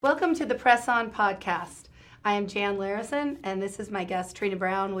Welcome to the Press On podcast. I am Jan Larison, and this is my guest, Trina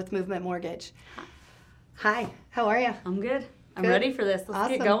Brown with Movement Mortgage. Hi, how are you? I'm good. I'm Good. ready for this. Let's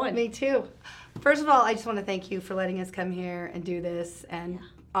Awesome. get going. Me too. First of all, I just want to thank you for letting us come here and do this, and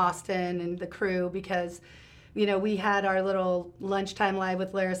Austin and the crew, because we had our little lunchtime live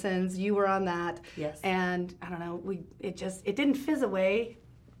with Larison's. You were on that. Yes. And I don't know, it didn't fizz away.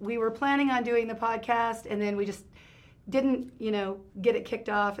 We were planning on doing the podcast, and then we just didn't, get it kicked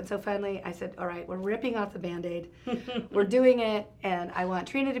off. And so finally I said, all right, we're ripping off the Band-Aid. We're doing it. And I want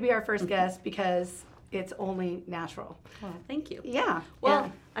Trina to be our first guest because it's only natural. Well, thank you. Yeah. Well,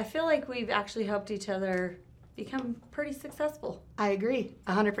 yeah. I feel like we've actually helped each other become pretty successful. I agree,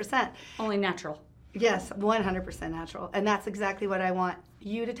 100%. Only natural. Yes, 100% natural. And that's exactly what I want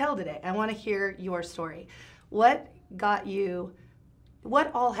you to tell today. I want to hear your story. What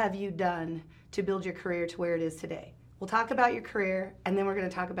all have you done to build your career to where it is today? We'll talk about your career, and then we're going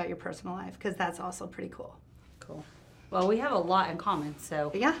to talk about your personal life, because that's also pretty cool. Cool. Well, we have a lot in common,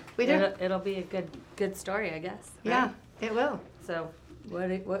 so Yeah, we do. It'll be a good story, I guess. Right? Yeah, it will. So, what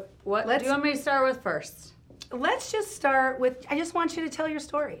do you want me to start with first? Let's just start with, I just want you to tell your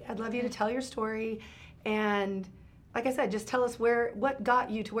story. I'd love you to tell your story, and like I said, just tell us what got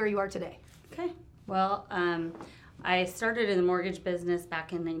you to where you are today. Okay. Well, I started in the mortgage business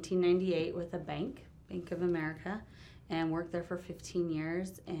back in 1998 with a Bank of America, and worked there for 15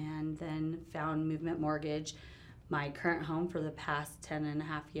 years, and then found Movement Mortgage, my current home, for the past 10 and a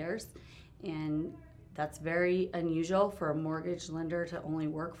half years. And that's very unusual for a mortgage lender to only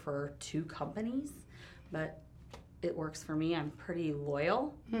work for two companies, but it works for me. I'm pretty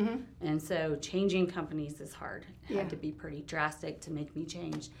loyal, and so changing companies is hard. It had to be pretty drastic to make me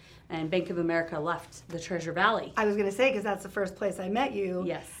change. And Bank of America left the Treasure Valley. I was going to say, because that's the first place I met you.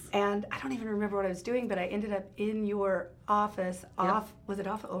 Yes. And I don't even remember what I was doing, but I ended up in your office was it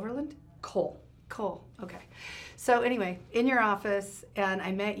off of Overland? Cole. Okay. So anyway, in your office, and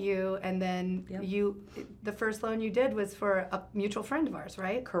I met you, and then the first loan you did was for a mutual friend of ours,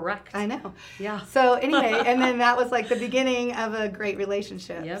 right? Correct. I know. Yeah. So anyway, and then that was like the beginning of a great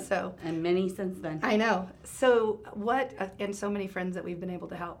relationship. Yep. So. And many since then. I know. So and so many friends that we've been able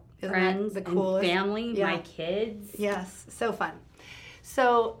to help. Isn't Friends, that the coolest? and family, my kids. Yes, so fun.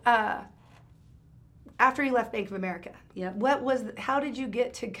 So after you left Bank of America, how did you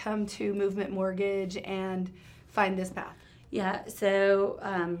get to come to Movement Mortgage and find this path? Yeah, so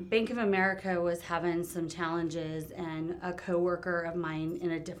Bank of America was having some challenges, and a coworker of mine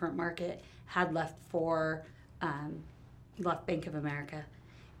in a different market had left Bank of America.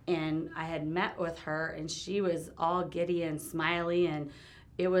 And I had met with her, and she was all giddy and smiley, and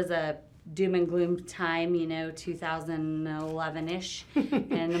it was a doom and gloom time, 2011-ish,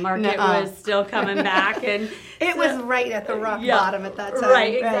 and the market was still coming back, and it was right at the rock bottom at that time.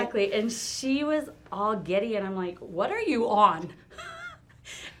 Right, exactly. Right. And she was all giddy, and I'm like, "What are you on?"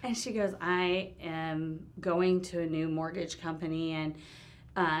 And she goes, "I am going to a new mortgage company," and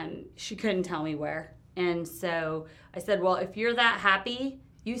she couldn't tell me where. And so I said, "Well, if you're that happy,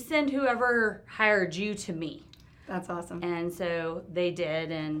 you send whoever hired you to me." That's awesome. And so they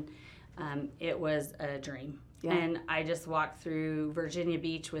did, and it was a dream. Yeah. And I just walked through Virginia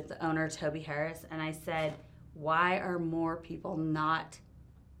Beach with the owner, Toby Harris, and I said, why are more people not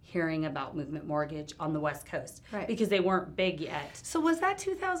hearing about Movement Mortgage on the West Coast? Right. Because they weren't big yet. So was that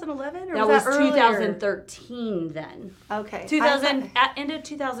 2011 or that was was that earlier? 2013 then. Okay. End of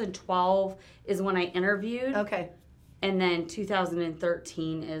 2012 is when I interviewed. Okay. And then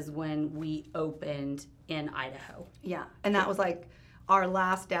 2013 is when we opened in Idaho. Yeah, and that was like our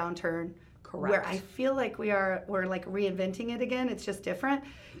last downturn. Correct. Where I feel like we're like reinventing it again. It's just different.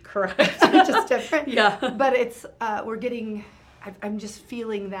 Correct. It's just different. Yeah. But it's I'm just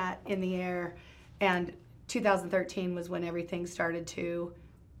feeling that in the air. And 2013 was when everything started to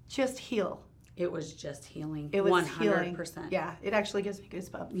just heal. It was just healing. It was 100%. healing. Yeah, it actually gives me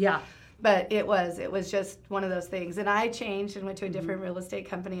goosebumps. Yeah. But it was just one of those things. And I changed and went to a different real estate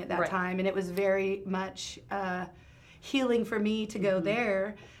company at that time. And it was very much healing for me to go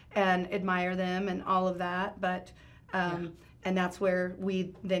there and admire them and all of that. But and that's where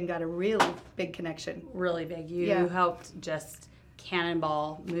we then got a really big connection. Really big. You helped just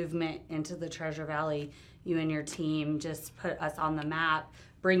cannonball Movement into the Treasure Valley. You and your team just put us on the map,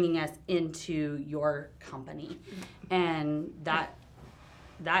 bringing us into your company. And that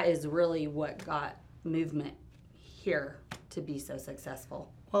is really what got Movement here to be so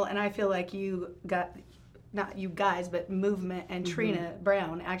successful. Well, and I feel like you got, not you guys, but Movement and Trina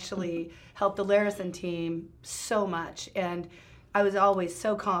Brown actually helped the Larison team so much. And I was always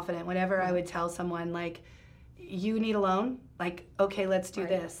so confident whenever I would tell someone, like, you need a loan, like, okay, let's do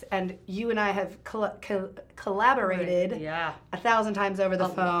this. And you and I have collaborated 1,000 times over the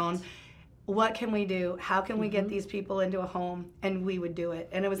phone. What can we do? How can we get these people into a home? And we would do it.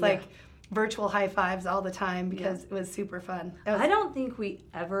 And it was like virtual high fives all the time because it was super fun. I don't think we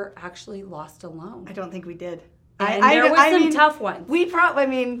ever actually lost a loan. I don't think we did. And there were some tough ones. We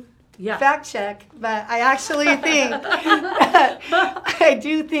probably, fact check, but I actually think, I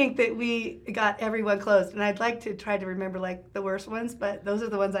do think that we got everyone closed. And I'd like to try to remember like the worst ones, but those are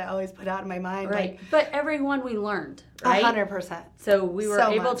the ones I always put out in my mind. Right. Like, but every one we learned, right? 100%. So we were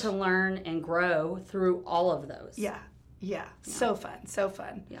able to learn and grow through all of those. Yeah. So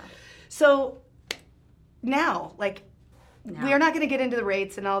fun. Yeah. So now, like, we are not going to get into the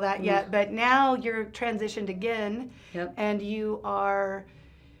rates and all that yet, but now you're transitioned again, and you are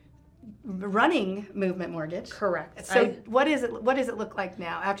running Movement Mortgage. Correct. So what does it look like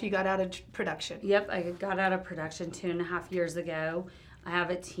now after you got out of production? Yep, I got out of production 2.5 years ago. I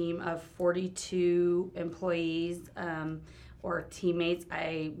have a team of 42 employees or teammates.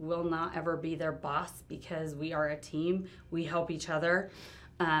 I will not ever be their boss because we are a team. We help each other.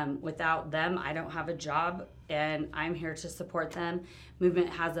 Without them, I don't have a job, and I'm here to support them. Movement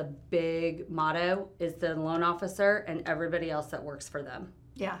has a big motto, is the loan officer and everybody else that works for them.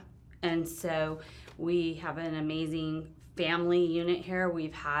 Yeah. And so we have an amazing family unit here.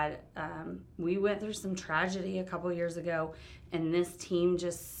 We've had, we went through some tragedy a couple years ago, and this team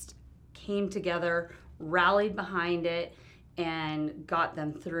just came together, rallied behind it, and got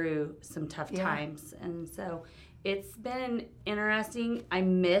them through some tough times. And so it's been interesting. I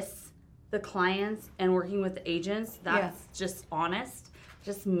miss the clients and working with the agents. That's just honest.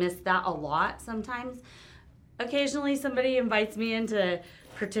 Just miss that a lot sometimes. Occasionally somebody invites me in to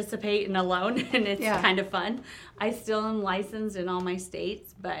participate in a loan, and it's kind of fun. I still am licensed in all my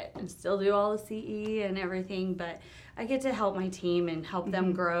states, but I still do all the CE and everything. But I get to help my team and help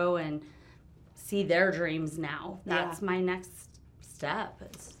them grow and see their dreams now. That's my next step.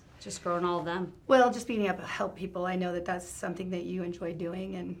 It's just growing all of them. Well, just being able to help people, I know that that's something that you enjoy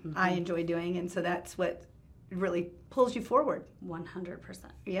doing and I enjoy doing, and so that's what really pulls you forward. 100%.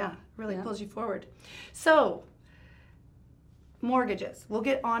 Yeah, really pulls you forward. So, mortgages. We'll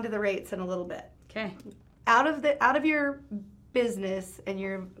get onto the rates in a little bit. Okay. Out of your business and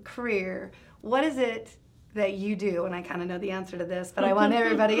your career, what is it that you do? And I kind of know the answer to this, but I want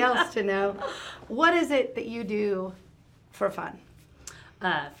everybody else to know. What is it that you do for fun?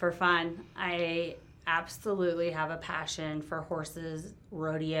 For fun, I absolutely have a passion for horses,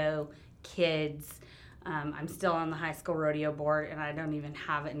 rodeo, kids. I'm still on the high school rodeo board, and I don't even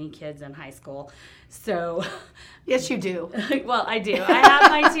have any kids in high school. So, yes, you do. Well, I do. I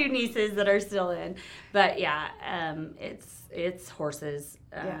have my 2 nieces that are still in, but it's horses.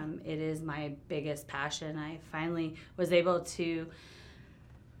 It is my biggest passion. I finally was able to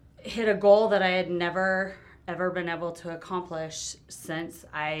hit a goal that I had never ever been able to accomplish since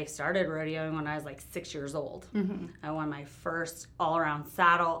I started rodeoing when I was like 6 years old. I won my first all-around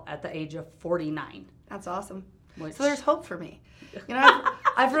saddle at the age of 49. That's awesome. So there's hope for me. You know,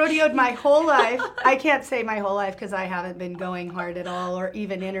 I've rodeoed my whole life. I can't say my whole life because I haven't been going hard at all or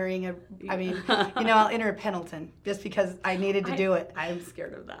even entering I'll enter a Pendleton just because I needed to do it. I'm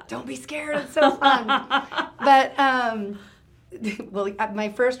scared of that. Don't be scared. It's so fun. But, well, my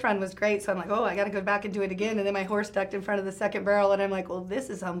first run was great, so I'm like, oh, I got to go back and do it again. And then my horse ducked in front of the second barrel, and I'm like, well, this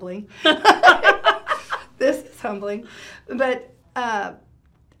is humbling. This is humbling. But,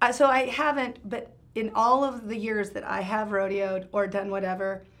 so I haven't, but in all of the years that I have rodeoed or done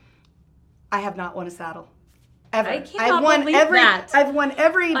whatever, I have not won a saddle. Ever. I cannot believe that. I've won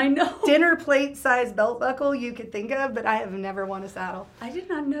every dinner plate size belt buckle you could think of, but I have never won a saddle. I did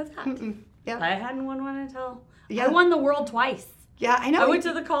not know that. Yeah. I hadn't won one until I won the world twice. Yeah, I know. I went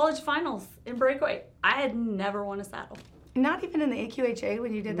to the college finals in breakaway. I had never won a saddle. Not even in the AQHA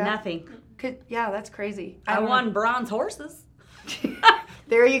when you did that? Nothing. Yeah, that's crazy. I won bronze horses.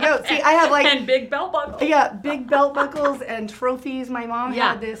 There you go. See, I have and big belt buckles. Yeah, big belt buckles and trophies. My mom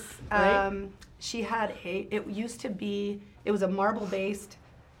had this. Right? She had it used to be. It was a marble-based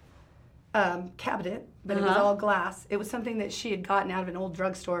cabinet, but it was all glass. It was something that she had gotten out of an old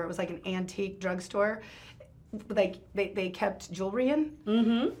drugstore. It was like an antique drugstore. Like they kept jewelry in,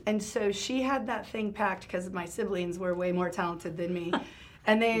 and so she had that thing packed because my siblings were way more talented than me,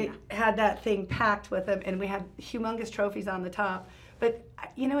 and they had that thing packed with them, and we had humongous trophies on the top. But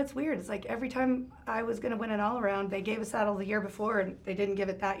it's weird. It's like every time I was going to win an all-around, they gave a saddle the year before, and they didn't give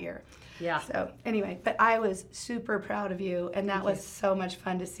it that year. Yeah. So anyway, but I was super proud of you, and that was so much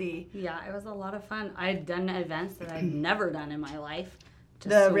fun to see. Yeah, it was a lot of fun. I had done events that I'd never done in my life.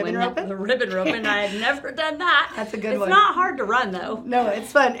 The ribbon roping? The ribbon roping. I had never done that. That's a good one. It's not hard to run, though. No,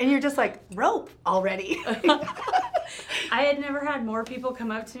 it's fun. And you're just like, rope already. I had never had more people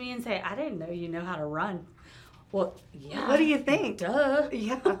come up to me and say, I didn't know you know how to run. Well, yeah. What do you think? Duh.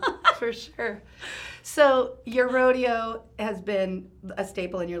 Yeah, for sure. So your rodeo has been a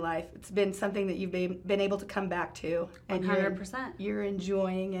staple in your life. It's been something that you've been able to come back to. And 100%. You're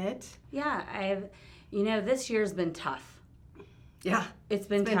enjoying it. Yeah, this year's been tough. Yeah. It's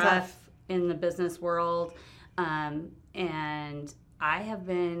been tough in the business world. And I have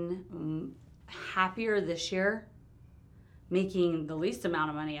been happier this year making the least amount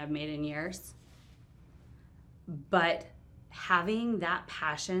of money I've made in years. But having that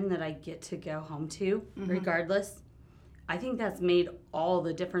passion that I get to go home to, regardless, I think that's made all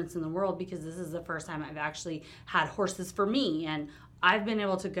the difference in the world, because this is the first time I've actually had horses for me, and I've been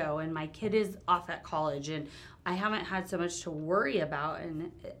able to go, and my kid is off at college, and I haven't had so much to worry about.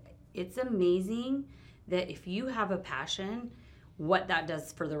 And it's amazing that if you have a passion, what that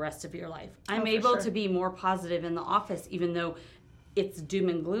does for the rest of your life. I'm able to be more positive in the office, even though it's doom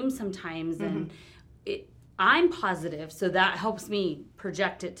and gloom sometimes, and I'm positive, so that helps me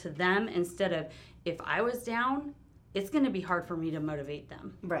project it to them, instead of, if I was down, it's going to be hard for me to motivate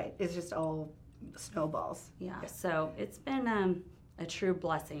them. Right. It's just all snowballs. Yeah. So it's been a true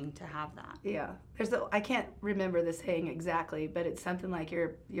blessing to have that. Yeah. I can't remember the saying exactly, but it's something like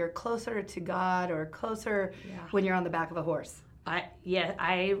you're closer to God, or closer when you're on the back of a horse.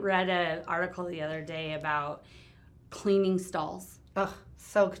 I read an article the other day about cleaning stalls. Oh,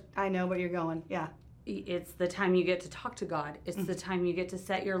 so I know where you're going. Yeah. It's the time you get to talk to God. It's the time you get to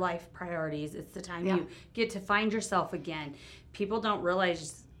set your life priorities. It's the time you get to find yourself again. People don't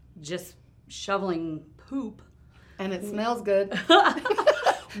realize just shoveling poop. And it smells good.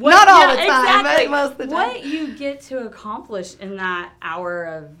 Not all the time, but most of the time. What you get to accomplish in that hour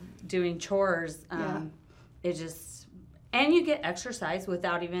of doing chores, it just, and you get exercise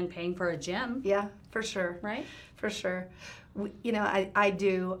without even paying for a gym. Yeah, for sure. Right? For sure. I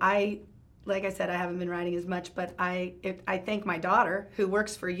do. Like I said, I haven't been riding as much, but I thank my daughter, who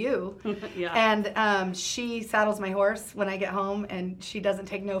works for you, and she saddles my horse when I get home, and she doesn't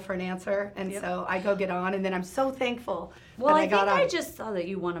take no for an answer, and so I go get on, and then I'm so thankful that I got on. I just saw that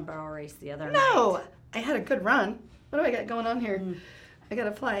you won a barrel race the other night. No, I had a good run. What do I got going on here? I got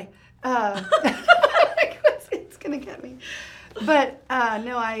to fly. It's gonna get me. But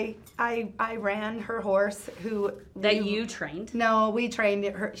no, I ran her horse, you trained. No, we trained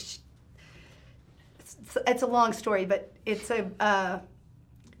her. It's a long story, but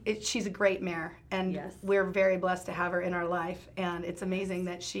she's a great mare, and we're very blessed to have her in our life. And it's amazing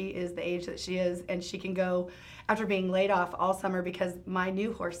that she is the age that she is, and she can go after being laid off all summer because my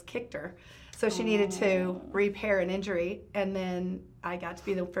new horse kicked her. So she needed to repair an injury, and then I got to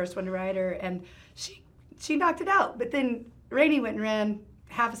be the first one to ride her, and she knocked it out. But then Rainey went and ran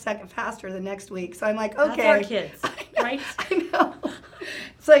half a second faster the next week. So I'm like, okay. That's our kids, right? I know.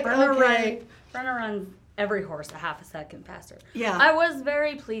 It's like, Brenna runs every horse a half a second faster. Yeah. I was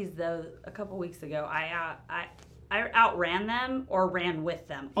very pleased, though, a couple weeks ago. I outran them, or ran with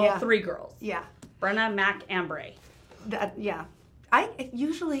them. All three girls. Yeah. Brenna, Mac, and Bray. It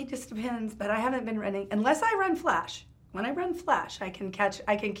usually just depends, but I haven't been running, unless I run flash. When I run flash, I can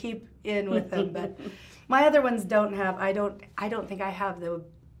keep in with them, but my other ones don't have, I don't think I have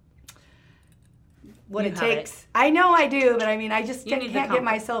what it takes. I know I do, but I mean, I just can't get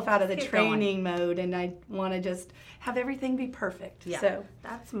myself out of the training mode, and I want to just have everything be perfect. Yeah. So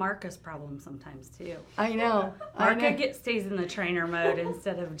that's Marca's problem sometimes too. I know. Marca stays in the trainer mode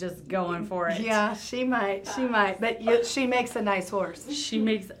instead of just going for it. Yeah, she might, but she makes a nice horse. She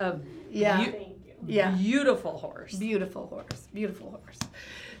makes a beautiful horse. Beautiful horse.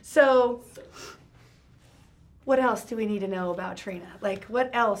 So, what else do we need to know about Trina? Like,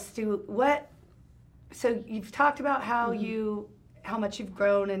 so you've talked about how much you've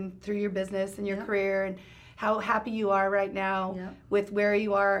grown and through your business and your career, and how happy you are right now with where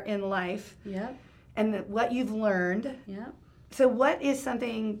you are in life. Yep. And what you've learned. Yep. So what is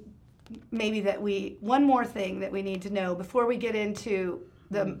something maybe one more thing that we need to know before we get into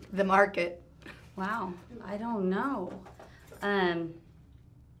the market? Wow. I don't know.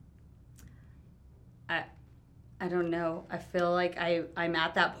 I don't know. I feel like I'm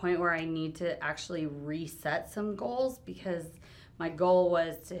at that point where I need to actually reset some goals, because my goal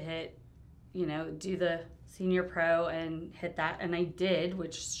was to hit, do the senior pro and hit that. And I did,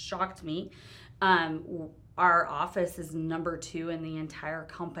 which shocked me. Our office is number 2 in the entire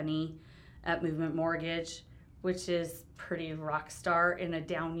company at Movement Mortgage, which is pretty rock star in a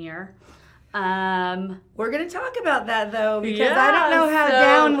down year. We're going to talk about that, though, because I don't know how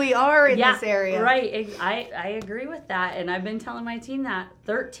down we are in this area. Right. I agree with that. And I've been telling my team that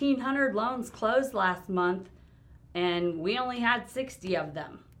 1,300 loans closed last month, and we only had 60 of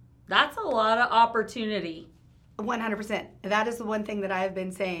them. That's a lot of opportunity. 100%. That is the one thing that I have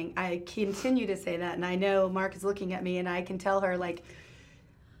been saying. I continue to say that, and I know Mark is looking at me, and I can tell her, like,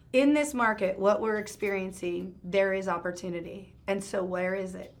 in this market, what we're experiencing, there is opportunity. And so where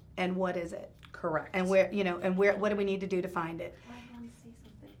is it? And what is it? Correct. And where, what do we need to do to find it? I want to say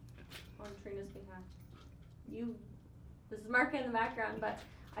something on Trina's behalf. This is Mark in the background, but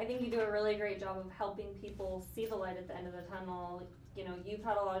I think you do a really great job of helping people see the light at the end of the tunnel. You've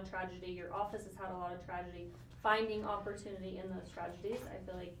had a lot of tragedy. Your office has had a lot of tragedy. Finding opportunity in those tragedies, I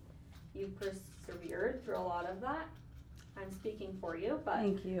feel like you've persevered through a lot of that. I'm speaking for you, but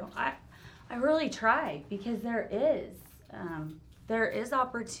thank you. I really try, because there is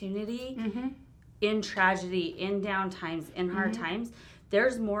opportunity in tragedy, in down times, in hard times.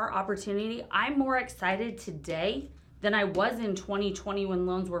 There's more opportunity. I'm more excited today than I was in 2020 when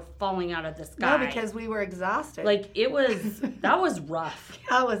loans were falling out of the sky. No, because we were exhausted. Like, that was rough.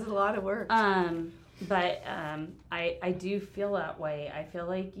 That was a lot of work. But I do feel that way. I feel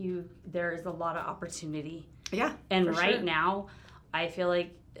like there is a lot of opportunity. Yeah. And right now, I feel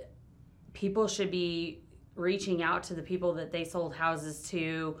like people should be reaching out to the people that they sold houses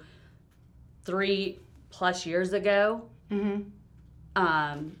to 3+ years ago.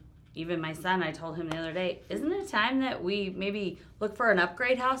 Even my son, I told him the other day, isn't it time that we maybe look for an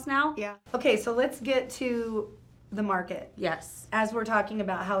upgrade house now? Yeah. Okay, so let's get to the market. Yes. As we're talking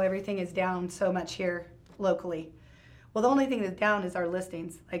about how everything is down so much here locally. Well, the only thing that's down is our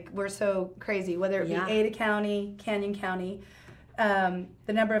listings. Like, we're so crazy, whether it be Ada County, Canyon County. The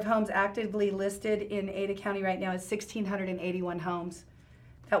number of homes actively listed in Ada County right now is 1,681 homes.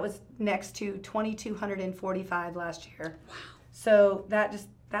 That was next to 2,245 last year. Wow. So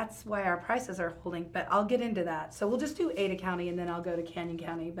that's why our prices are holding, but I'll get into that. So we'll just do Ada County, and then I'll go to Canyon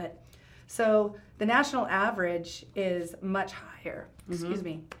County. But so the national average is much higher. Excuse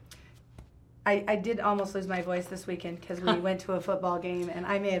me. I did almost lose my voice this weekend because we went to a football game, and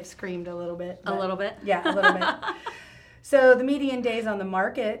I may have screamed a little bit. A little bit? Yeah, a little bit. So the median days on the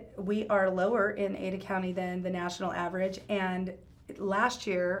market, we are lower in Ada County than the national average, and last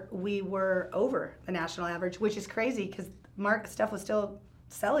year we were over the national average, which is crazy because stuff was still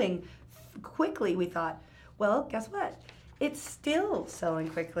selling quickly. We thought, well, guess what? It's still selling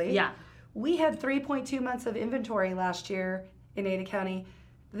quickly. Yeah. We had 3.2 months of inventory last year in Ada County.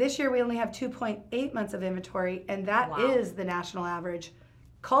 This year we only have 2.8 months of inventory, and that is the national average.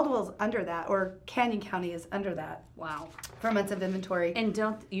 Caldwell's under that, or Canyon County is under that. Wow. For months of inventory. And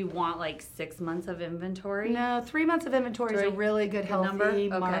don't you want like 6 months of inventory? No, 3 months of inventory is a really good healthy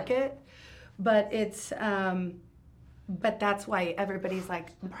market. But it's but that's why everybody's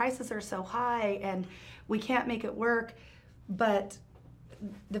like, the prices are so high and we can't make it work. But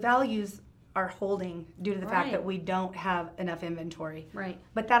the values are holding due to the fact that we don't have enough inventory. Right.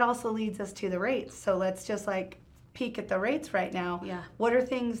 But that also leads us to the rates. So let's just peek at the rates right now. Yeah. What are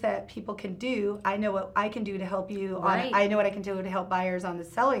things that people can do? I know what I can do to help you. Right. I know what I can do to help buyers on the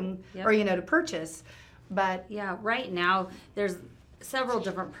selling or, to purchase. But yeah, right now there's several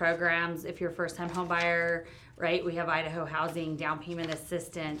different programs. If you're a first-time home buyer, right, we have Idaho Housing, down payment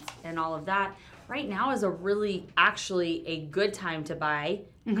assistance, and all of that. Right now is actually a good time to buy,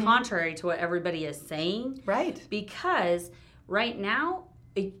 contrary to what everybody is saying. Right. Because right now,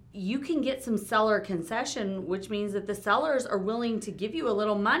 you can get some seller concession, which means that the sellers are willing to give you a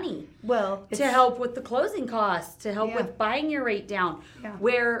little money to help with the closing costs, to help with buying your rate down. Yeah.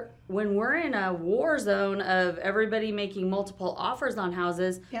 Where when we're in a war zone of everybody making multiple offers on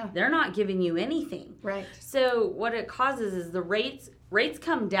houses, they're not giving you anything. Right. So what it causes is the rates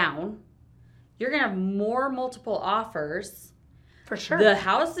come down. You're going to have more multiple offers. For sure. The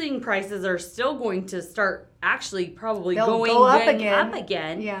housing prices are still going to start actually probably They'll going go up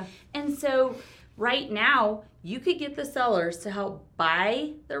again. Yeah. And so right now, you could get the sellers to help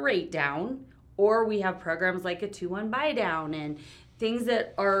buy the rate down, or we have programs like a 2-1 buy down and things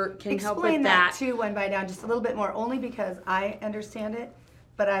that can help with that. Explain that 2-1 buy down just a little bit more, only because I understand it.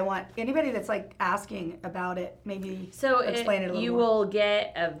 But I want anybody that's asking about it, maybe explain it a little more. You will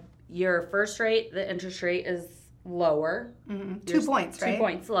get your first rate, the interest rate is lower. 2 points, right? 2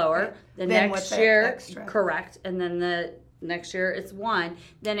 points lower. Okay. The then next year, extra? Correct. And then the next year it's 1.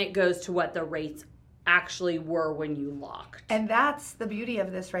 Then it goes to what the rates actually were when you locked. And that's the beauty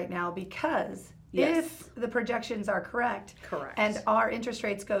of this right now, because if the projections are correct, and our interest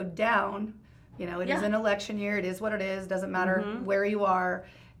rates go down, it is an election year, it is what it is, doesn't matter where you are,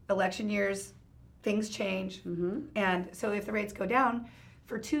 election years, things change. And so if the rates go down,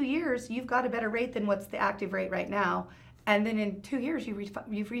 for 2 years, you've got a better rate than what's the active rate right now. And then in 2 years, you've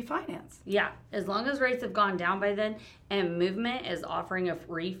refinanced. Yeah, as long as rates have gone down by then, and Movement is offering a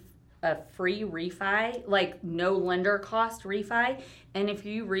free refi, like no lender cost refi. And if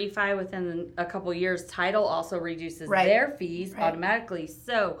you refi within a couple years, Title also reduces their fees automatically.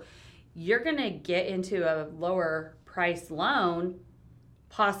 So you're going to get into a lower price loan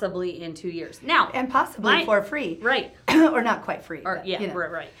possibly in 2 years. Now, and possibly for free. Right. Or not quite free. Or, but, yeah, you know.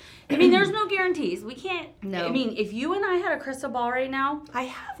 right. I mean, there's no guarantees. We can't. No. I mean, if you and I had a crystal ball right now. I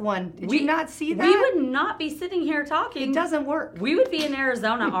have one. Did you not see that? We would not be sitting here talking. It doesn't work. We would be in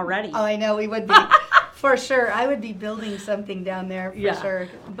Arizona already. Oh, I know. We would be. For sure. I would be building something down there for sure.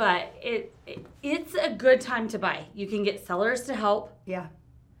 But it's a good time to buy. You can get sellers to help. Yeah.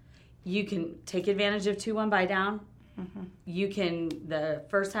 You can take advantage of 2-1 buy down. You can, the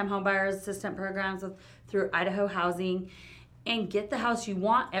first time home buyers assistant programs through Idaho Housing, and get the house you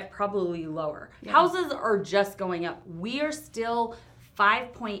want at probably lower. Yeah. Houses are just going up. We are still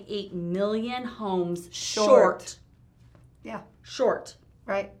 5.8 million homes short. Yeah. Short.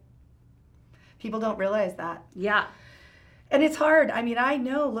 Right. People don't realize that. Yeah. And it's hard. I mean, I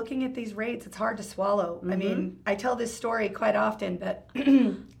know looking at these rates, it's hard to swallow. I mean, I tell this story quite often, but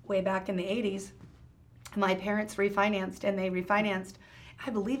way back in the 80s, my parents refinanced, and they refinanced, I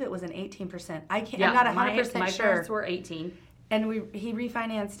believe it was an 18%. I'm not 100% sure. My parents were 18. And he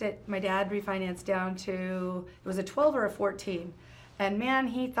refinanced it, my dad refinanced down to, it was a 12 or a 14. And man,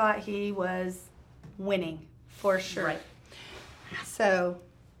 he thought he was winning for sure. Right. So,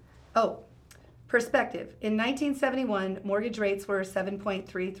 perspective. In 1971, mortgage rates were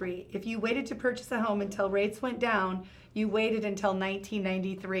 7.33. If you waited to purchase a home until rates went down, you waited until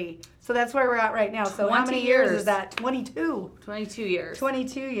 1993. So that's where we're at right now. So how many years is that? 22. 22 years.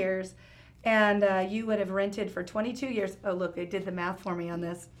 22 years. And you would have rented for 22 years. Oh, look, they did the math for me on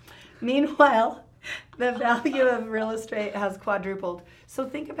this. Meanwhile, the value of real estate has quadrupled. So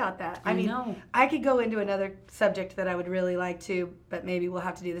think about that. I mean, I could go into another subject that I would really like to, but maybe we'll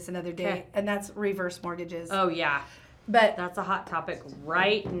have to do this another day. And that's reverse mortgages. Oh, yeah. But that's a hot topic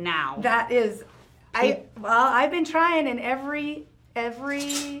right now. That is... I've been trying, and every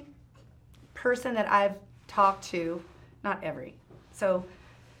person that I've talked to, not every, so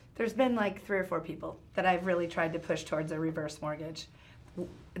there's been like 3 or 4 people that I've really tried to push towards a reverse mortgage.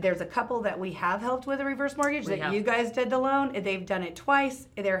 There's a couple that we have helped with a reverse mortgage you guys did the loan. They've done it twice.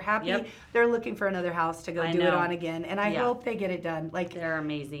 They're happy. Yep. They're looking for another house to go do it on again, and I hope they get it done. Like, they're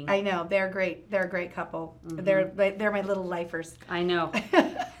amazing. I know, they're great. They're a great couple. They're my little lifers. I know.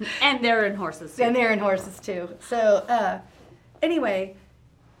 And they're in horses too. And they're in horses too. So anyway,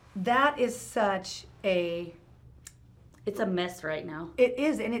 that is such a... It's a mess right now. It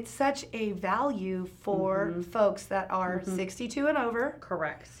is, and it's such a value for folks that are 62 and over.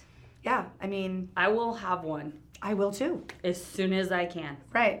 Correct. Yeah, I mean... I will have one. I will too. As soon as I can.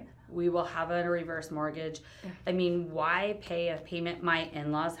 Right. We will have a reverse mortgage. Yeah. I mean, why pay a payment? My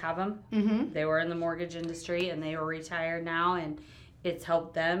in-laws have them. They were in the mortgage industry, and they are retired now, and it's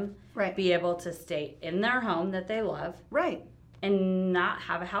helped them be able to stay in their home that they love. Right. And not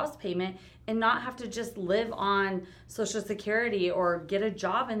have a house payment, and not have to just live on Social Security or get a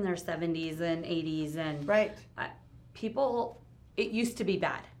job in their 70s and 80s. And people, it used to be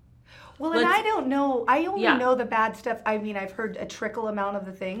bad. Well, and I don't know. I only know the bad stuff. I mean, I've heard a trickle amount of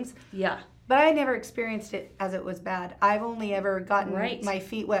the things. Yeah. But I never experienced it as it was bad. I've only ever gotten my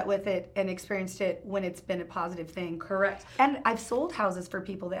feet wet with it and experienced it when it's been a positive thing. Correct. And I've sold houses for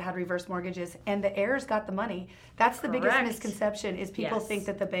people that had reverse mortgages, and the heirs got the money. That's the biggest misconception, is people think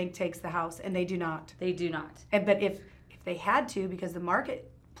that the bank takes the house, and they do not. They do not. But if they had to, because the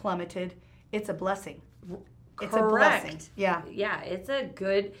market plummeted, it's a blessing. It's a blessing. Yeah. Yeah,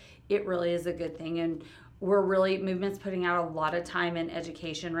 it really is a good thing. And Movement's putting out a lot of time in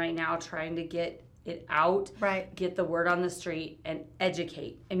education right now, trying to get it out, get the word on the street, and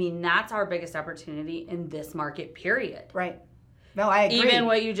educate. I mean, that's our biggest opportunity in this market, period. Right. No, I agree. Even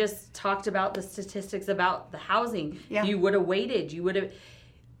what you just talked about, the statistics about the housing, you would have waited.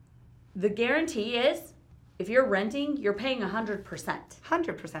 The guarantee is, if you're renting, you're paying 100%.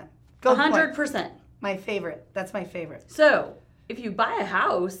 100%. 100%. My favorite. That's my favorite. So, if you buy a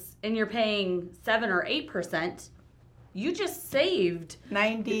house and you're paying 7 or 8%, you just saved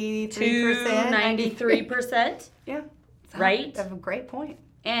 93%. 93%. Yeah. Right? That's a great point.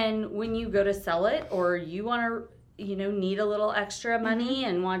 And when you go to sell it, or you want to, need a little extra money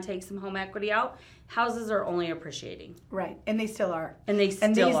and want to take some home equity out, houses are only appreciating. Right, and they still are. And they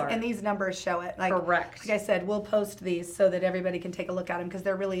still are. And these numbers show it. Like, Correct. Like I said, we'll post these so that everybody can take a look at them because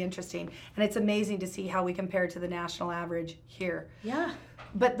they're really interesting. And it's amazing to see how we compare to the national average here. Yeah.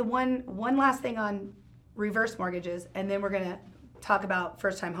 But the one last thing on reverse mortgages, and then we're going to talk about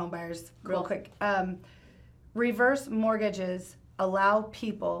first-time home buyers real quick. Reverse mortgages allow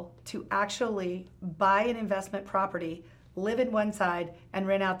people to actually buy an investment property, live in one side, and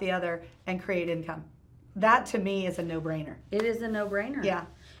rent out the other, and create income. That, to me, is a no-brainer. It is a no-brainer. Yeah.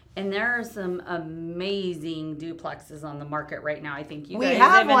 And there are some amazing duplexes on the market right now. I think you We guys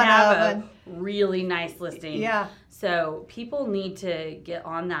have even one have of a them. really nice listing. Yeah. So people need to get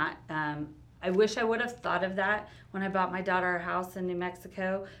on that. I wish I would have thought of that when I bought my daughter a house in New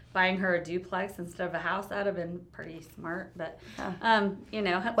Mexico. Buying her a duplex instead of a house, that would have been pretty smart. But, you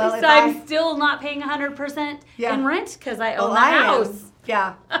know, at least I'm still not paying 100% in rent because I own the house.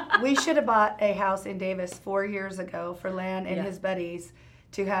 Yeah. We should have bought a house in Davis 4 years ago for Lan and his buddies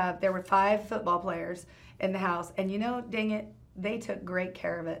to have. There were 5 football players in the house. And, you know, dang it, they took great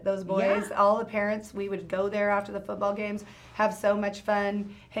care of it. Those boys, all the parents, we would go there after the football games, have so much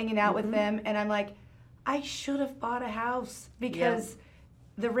fun hanging out with them. And I'm like, I should have bought a house because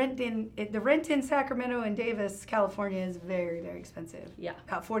the rent in Sacramento and Davis, California is very, very expensive. Yeah.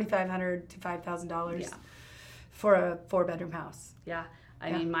 About $4,500 to $5,000 for a 4-bedroom house. Yeah.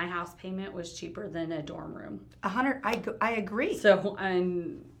 I mean, my house payment was cheaper than a dorm room. I agree. So,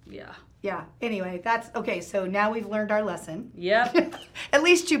 Yeah. Anyway, that's okay. So now we've learned our lesson. Yep. At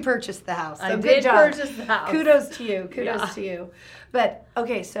least you purchased the house. So I good did job. purchase the house. Kudos to you. Kudos to you. But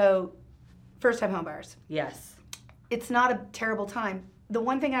okay, so first-time home buyers. Yes. It's not a terrible time. The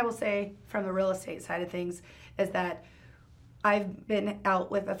one thing I will say from the real estate side of things is that I've been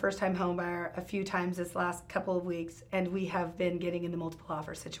out with a first-time home buyer a few times this last couple of weeks, and we have been getting in the multiple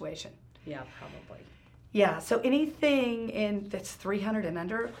offer situation. Yeah, probably. Yeah, so anything that's 300 and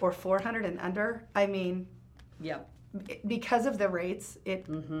under or 400 and under, I mean, because of the rates,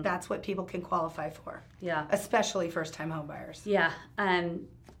 that's what people can qualify for. Yeah. Especially first-time home buyers. Yeah.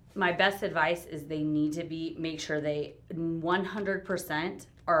 My best advice is they need to make sure they 100%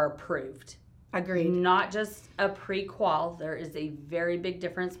 are approved. Agreed. Not just a pre-qual. There is a very big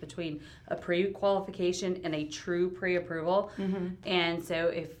difference between a pre-qualification and a true pre-approval. And so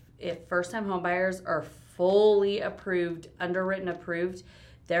if first-time home buyers are fully approved, underwritten approved,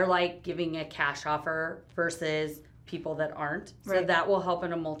 they're like giving a cash offer versus people that aren't. So that will help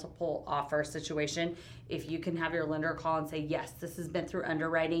in a multiple offer situation. If you can have your lender call and say, yes, this has been through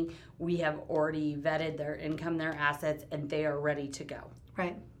underwriting, we have already vetted their income, their assets, and they are ready to go.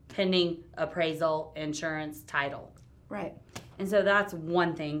 Right. Pending appraisal, insurance, title. Right. And so that's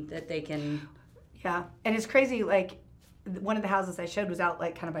one thing that they can. Yeah. And it's crazy, like, one of the houses I showed was out,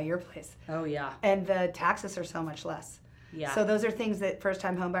 like, kind of by your place. Oh, yeah. And the taxes are so much less. Yeah. So those are things that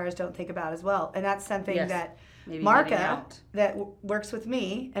first-time home buyers don't think about as well. And that's something that maybe Marka, that works with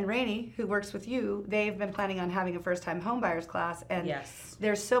me, and Rainey, who works with you, they've been planning on having a first-time home buyers class. And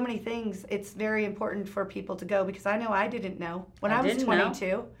there's so many things. It's very important for people to go because I know I didn't know when I was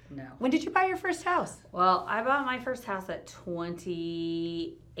 22. No. When did you buy your first house? Well, I bought my first house at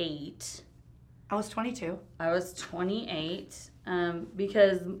 28. I was 22. I was 28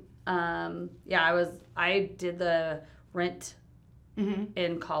 because, I did the rent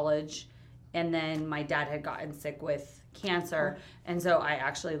in college, and then my dad had gotten sick with cancer, and so I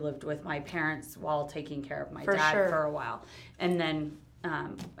actually lived with my parents while taking care of my dad for a while. And then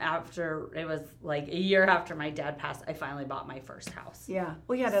after, it was like a year after my dad passed, I finally bought my first house. Yeah.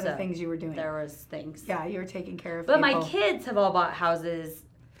 Well, you had other things you were doing. There was things. Yeah, you were taking care of people. But my people. kids have all bought houses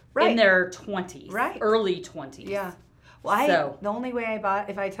in their 20s. Right. Early 20s. Yeah. Well, the only way I bought,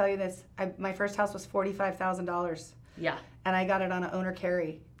 if I tell you this, my first house was $45,000. Yeah. And I got it on an owner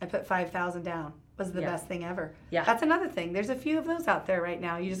carry. I put $5,000 down. It was the best thing ever. Yeah. That's another thing. There's a few of those out there right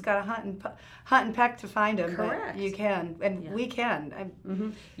now. You just got to hunt and peck to find them. Correct. But you can, and we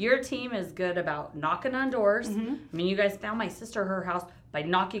can. Your team is good about knocking on doors. I mean, you guys found my sister her house by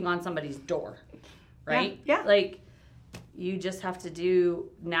knocking on somebody's door, right? Yeah. Like, you just have to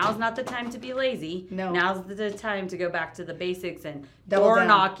now's not the time to be lazy. No. Now's the time to go back to the basics and door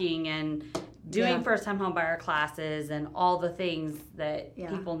knocking and doing first-time home buyer classes and all the things that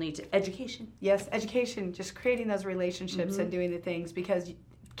people need to. Education. Yes, education. Just creating those relationships and doing the things, because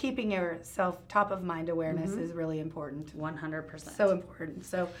keeping yourself top of mind awareness is really important. 100%. So important.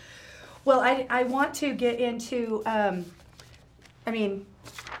 So, well, I want to get into,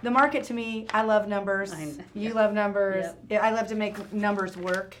 the market, to me, I love numbers. You love numbers. Yep. I love to make numbers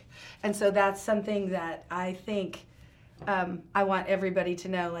work. And so that's something that I think I want everybody to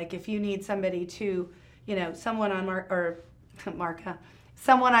know, like, if you need somebody to, someone on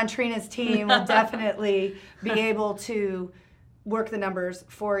someone on Trina's team will definitely be able to work the numbers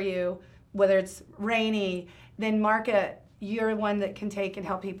for you, whether it's rainy. Then Marka, you're one that can take and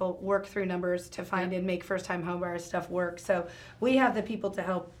help people work through numbers to find and make first-time homebuyer stuff work. So we have the people to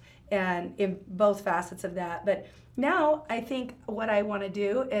help and in both facets of that. But now I think what I want to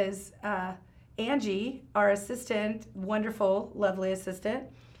do is Angie, our assistant, wonderful, lovely assistant,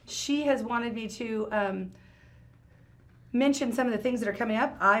 she has wanted me to mention some of the things that are coming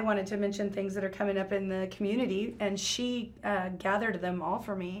up. I wanted to mention things that are coming up in the community, and she gathered them all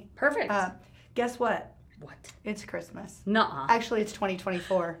for me. Perfect. Guess what? What? It's Christmas. Nuh-uh. Actually, it's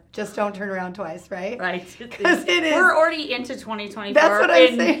 2024. Just don't turn around twice, right? Right. Because it is. We're already into 2024. That's what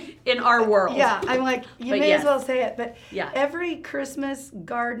I'm saying. In our world. Yeah, I'm like, you may as well say it. But yeah. Every Christmas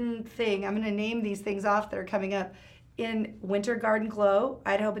garden thing, I'm going to name these things off that are coming up. In Winter Garden Glow,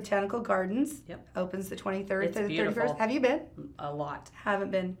 Idaho Botanical Gardens. Yep. Opens the 23rd It's to the beautiful. 31st. Have you been? A lot.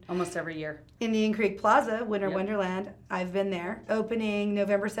 Haven't been. Almost every year. Indian Creek Plaza, Winter Wonderland. I've been there. Opening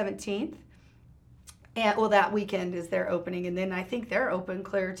November 17th. And that weekend is their opening, and then I think they're open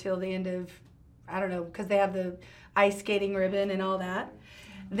clear till the end of, I don't know, because they have the ice skating ribbon and all that.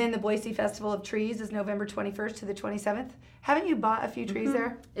 Then the Boise Festival of Trees is November 21st to the 27th. Haven't you bought a few trees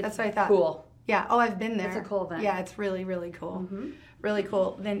there? That's what I thought. Cool. Yeah. Oh, I've been there. It's a cool event. Yeah, it's really, really cool. Really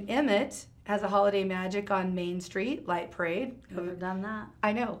cool. Then Emmett has a Holiday Magic on Main Street, Light Parade. Never done that.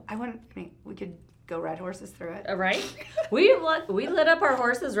 I know. We could go ride horses through it. Right? we lit up our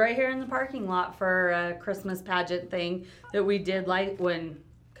horses right here in the parking lot for a Christmas pageant thing that we did like when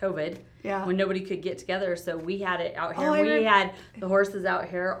COVID. Yeah. When nobody could get together, so we had it out here. Oh, We had the horses out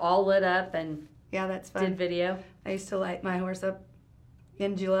here all lit up and that's fun. did video. I used to light my horse up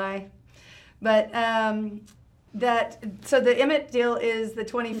in July. But so the Emmett deal is the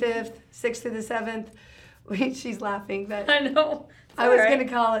 25th, 6th through the 7th. She's laughing, but I know. I was going to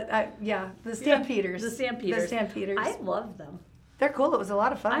call it, the Stampeders. The Stampeders. The Stampeders. I love them. They're cool. It was a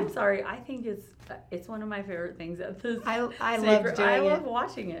lot of fun. I'm sorry. I think it's one of my favorite things at this. I love doing it. I love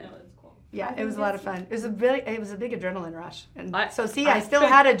watching it. No, it's cool. Yeah, it was a lot of fun. It was a big adrenaline rush. And I still could-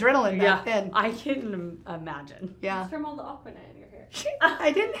 had adrenaline back then. I can imagine. Yeah. It's from all the Aquanet in your hair.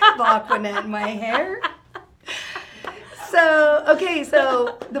 I didn't have Aquanet in my hair.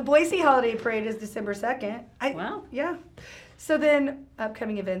 So the Boise Holiday Parade is December 2nd. Wow. Yeah. So then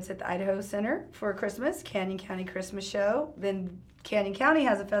upcoming events at the Idaho Center for Christmas, Canyon County Christmas Show. Then Canyon County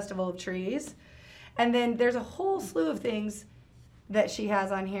has a Festival of Trees. And then there's a whole slew of things that she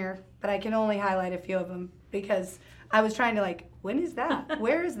has on here, but I can only highlight a few of them because I was trying to when is that?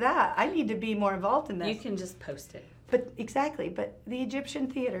 Where is that? I need to be more involved in this. You can just post it. But the Egyptian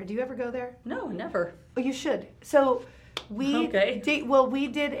Theater, do you ever go there? No, never. Oh, you should. So we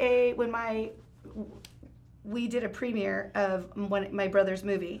we did a premiere of my brother's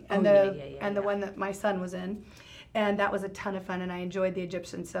movie and the one that my son was in, and that was a ton of fun, and I enjoyed the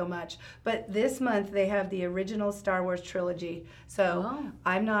Egyptians so much. But this month they have the original Star Wars trilogy. So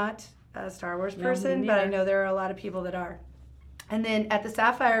I'm not a Star Wars person, but I know there are a lot of people that are. And then at the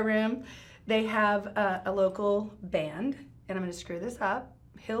Sapphire Room, they have a local band, and I'm going to screw this up,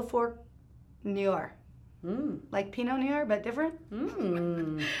 Hill Fork Noir. Like Pinot Noir, but different.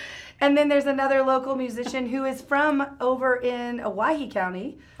 And then there's another local musician who is from over in Owyhee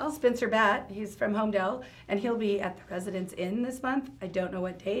County, Spencer Batt. He's from Homedale, and he'll be at the Residence Inn this month. I don't know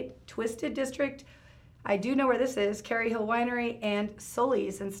what date. Twisted District. I do know where this is. Carey Hill Winery and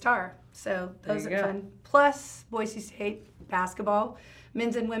Sully's and Star. So those are fun. Plus Boise State basketball,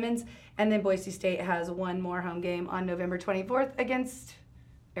 men's and women's. And then Boise State has one more home game on November 24th against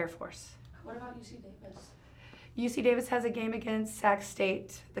Air Force. What about UC Davis? UC Davis has a game against Sac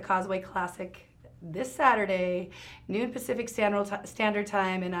State, the Causeway Classic, this Saturday, noon Pacific Standard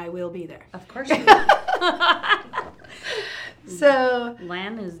Time, and I will be there. Of course you will. So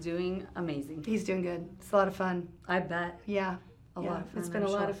Lan is doing amazing. He's doing good. It's a lot of fun. I bet. Yeah. A lot of fun. It's been a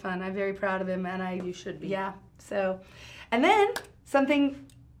lot of fun. I'm very proud of him, and You should be. Yeah. So, and then something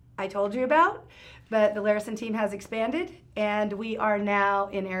I told you about, but the Larison team has expanded, and we are now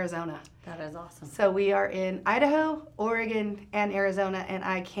in Arizona. That is awesome. So we are in Idaho, Oregon, and Arizona, and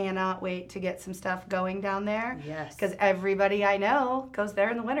I cannot wait to get some stuff going down there. Yes. Because everybody I know goes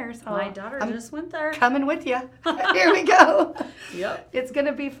there in the winter. So My daughter just went there. Coming with you. Here we go. Yep. It's going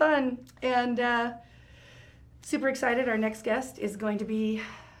to be fun. And super excited. Our next guest is going to be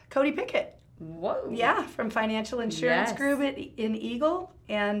Cody Pickett. Whoa. Yeah, from Financial Insurance Yes. Group in Eagle.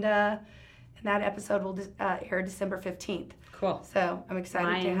 And that episode will air December 15th. Cool. So I'm excited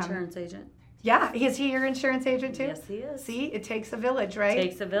My to have him. insurance agent. Yeah, is he your insurance agent too? Yes, he is. See, it takes a village, right?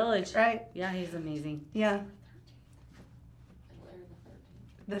 Takes a village. Right. Yeah, he's amazing. Yeah.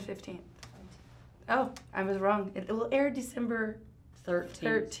 The 15th. Oh, I was wrong. It will air December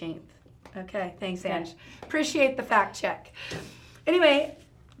 13th. Okay, thanks, Okay. Ange. Appreciate the fact check. Anyway,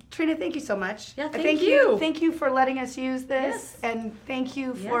 Trina, thank you so much. Yeah, thank you. Thank you for letting us use this, Yes. and thank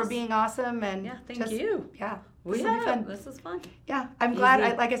you for Yes. being awesome. And Yeah, thank you. Yeah, We this will be have. fun. This is fun. Yeah, I'm glad.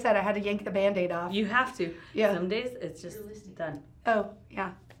 Easy. Like I said, I had to yank the Band-Aid off. You have to. Yeah. Some days it's just done. Oh,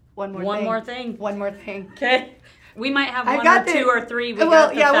 yeah. One more thing. One One more thing. Okay. We might have I've one got or the- two or three. We Well,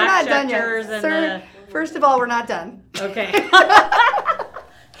 got the yeah, we're not fact done yet. checkers and Sir, first of all, we're not done. Okay.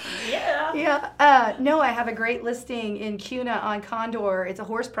 Yeah. Yeah. No, I have a great listing in Cuna on Condor. It's a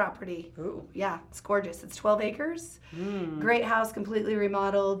horse property. Ooh. Yeah, it's gorgeous. It's 12 acres. Mm. Great house, completely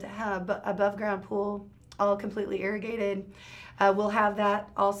remodeled, above ground pool, all completely irrigated. We'll have that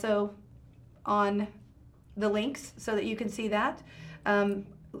also on the links so that you can see that.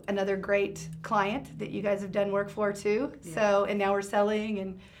 Another great client that you guys have done work for too. Yeah. So, and now we're selling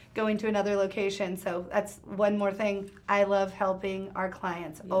and going to another location. So that's one more thing. I love helping our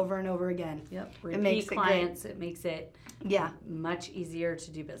clients over and over again. Yep. It makes Repeat it great. clients. It makes it Yeah. much easier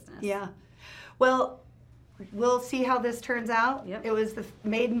to do business. Yeah. Well, we'll see how this turns out. Yep. It was the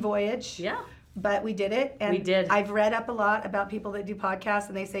maiden voyage. Yeah. But we did it. And We did. I've read up a lot about people that do podcasts,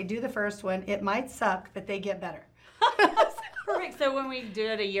 and they say do the first one. It might suck, but they get better. Perfect. So when we do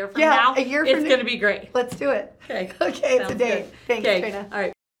it a year from Yeah, now, a year it's from going to be great. Let's do it. Okay. Okay, it's a Sounds date. good. Thanks, Okay. Trina. All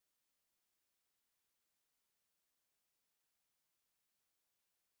right.